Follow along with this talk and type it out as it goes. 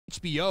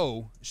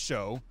HBO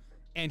show,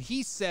 and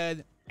he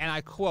said, and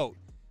I quote,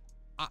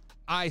 what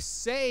I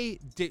say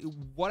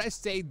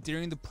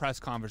during the press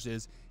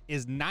conferences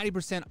is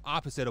 90%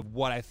 opposite of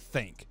what I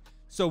think.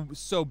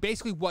 So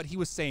basically what he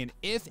was saying,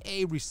 if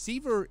a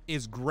receiver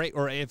is great,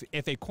 or if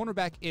a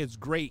cornerback is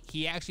great,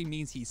 he actually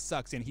means he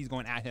sucks and he's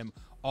going at him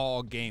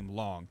all game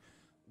long.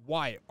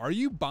 Why? Are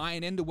you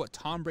buying into what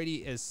Tom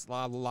Brady is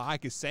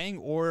saying,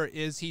 or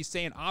is he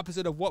saying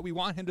opposite of what we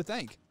want him to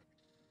think?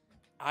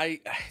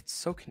 It's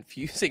so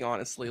confusing,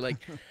 honestly. Like,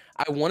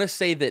 I want to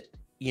say that,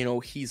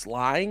 he's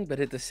lying, but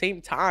at the same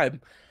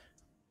time,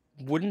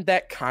 wouldn't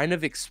that kind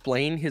of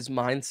explain his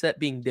mindset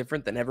being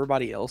different than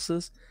everybody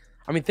else's?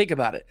 I mean, think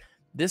about it.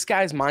 This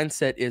guy's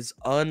mindset is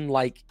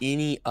unlike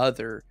any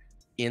other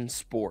in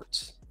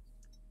sports.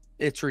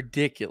 It's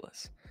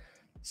ridiculous.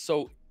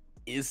 So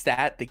is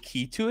that the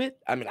key to it?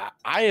 I mean,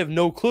 I have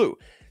no clue.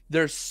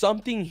 There's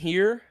something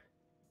here.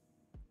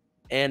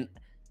 And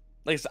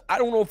like I said, I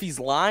don't know if he's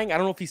lying. I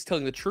don't know if he's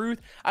telling the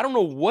truth. I don't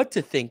know what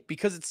to think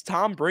because it's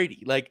Tom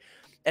Brady. Like,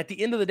 at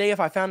the end of the day, if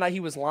I found out he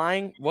was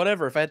lying,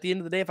 whatever. If at the end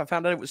of the day, if I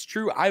found out it was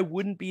true, I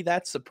wouldn't be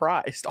that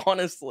surprised,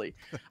 honestly.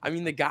 I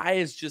mean, the guy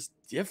is just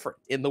different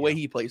in the way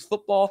he plays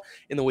football,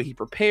 in the way he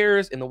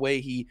prepares, in the way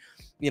he,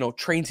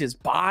 trains his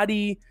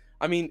body.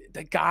 I mean,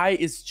 the guy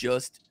is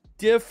just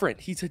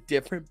different. He's a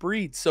different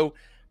breed. So,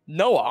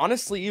 no,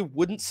 honestly, it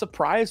wouldn't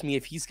surprise me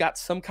if he's got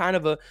some kind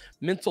of a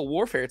mental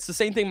warfare. It's the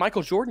same thing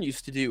Michael Jordan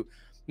used to do.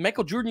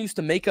 Michael Jordan used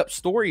to make up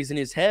stories in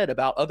his head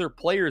about other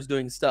players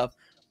doing stuff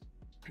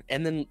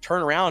and then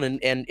turn around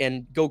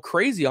and go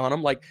crazy on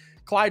them, like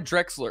Clyde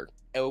Drexler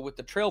with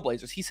the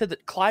Trailblazers. He said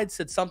that Clyde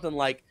said something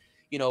like,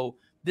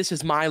 this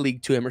is my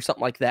league to him or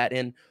something like that.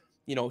 And,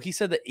 he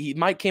said that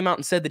Mike came out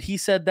and said that he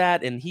said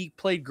that and he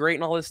played great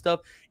and all this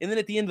stuff. And then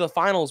at the end of the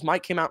finals,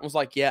 Mike came out and was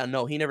like, yeah,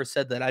 no, he never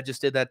said that. I just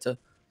did that to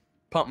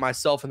pump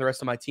myself and the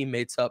rest of my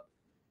teammates up.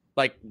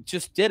 Like,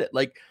 just did it.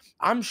 Like,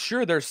 I'm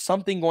sure there's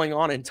something going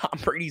on in Tom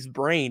Brady's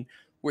brain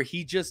where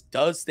he just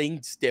does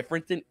things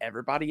different than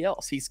everybody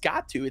else. He's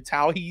got to. It's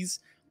how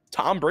he's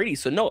Tom Brady.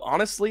 So, no,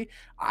 honestly,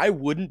 I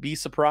wouldn't be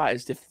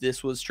surprised if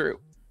this was true.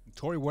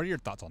 Tori, what are your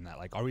thoughts on that?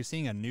 Like, are we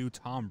seeing a new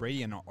Tom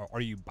Brady, and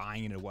are you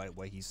buying into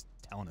what he's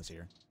telling us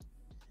here?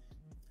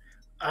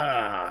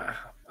 I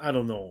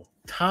don't know.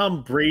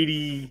 Tom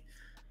Brady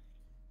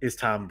is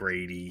Tom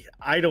Brady.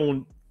 I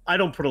don't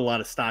put a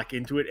lot of stock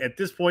into it. At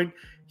this point,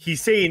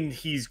 he's saying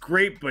he's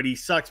great, but he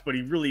sucks, but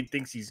he really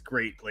thinks he's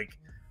great. Like,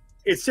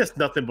 it's just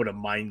nothing but a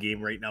mind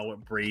game right now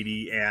with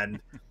Brady. And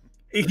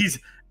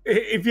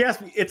if you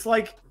ask me, it's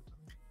like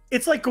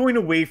going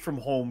away from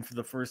home for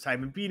the first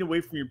time and being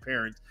away from your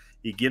parents.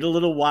 You get a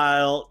little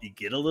wild, you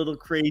get a little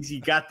crazy,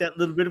 you got that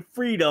little bit of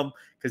freedom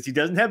because he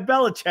doesn't have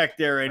Belichick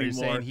there anymore.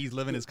 Are you saying he's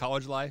living his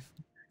college life?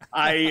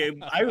 I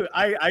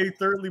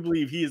thoroughly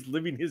believe he is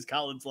living his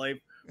college life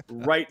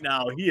right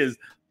now. His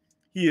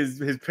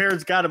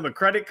parents got him a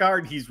credit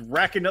card. He's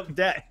racking up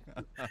debt.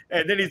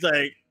 And then he's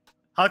like,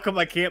 how come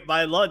I can't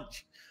buy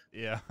lunch?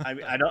 Yeah. I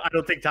mean, I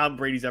don't think Tom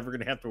Brady's ever going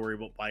to have to worry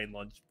about buying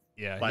lunch.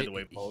 Yeah. By the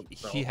way, Paul,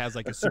 he has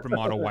like a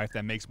supermodel wife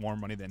that makes more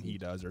money than he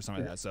does or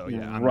something like that. So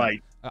yeah, right.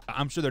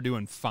 I'm sure they're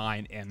doing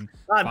fine. And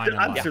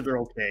I'm sure they're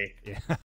okay. Yeah.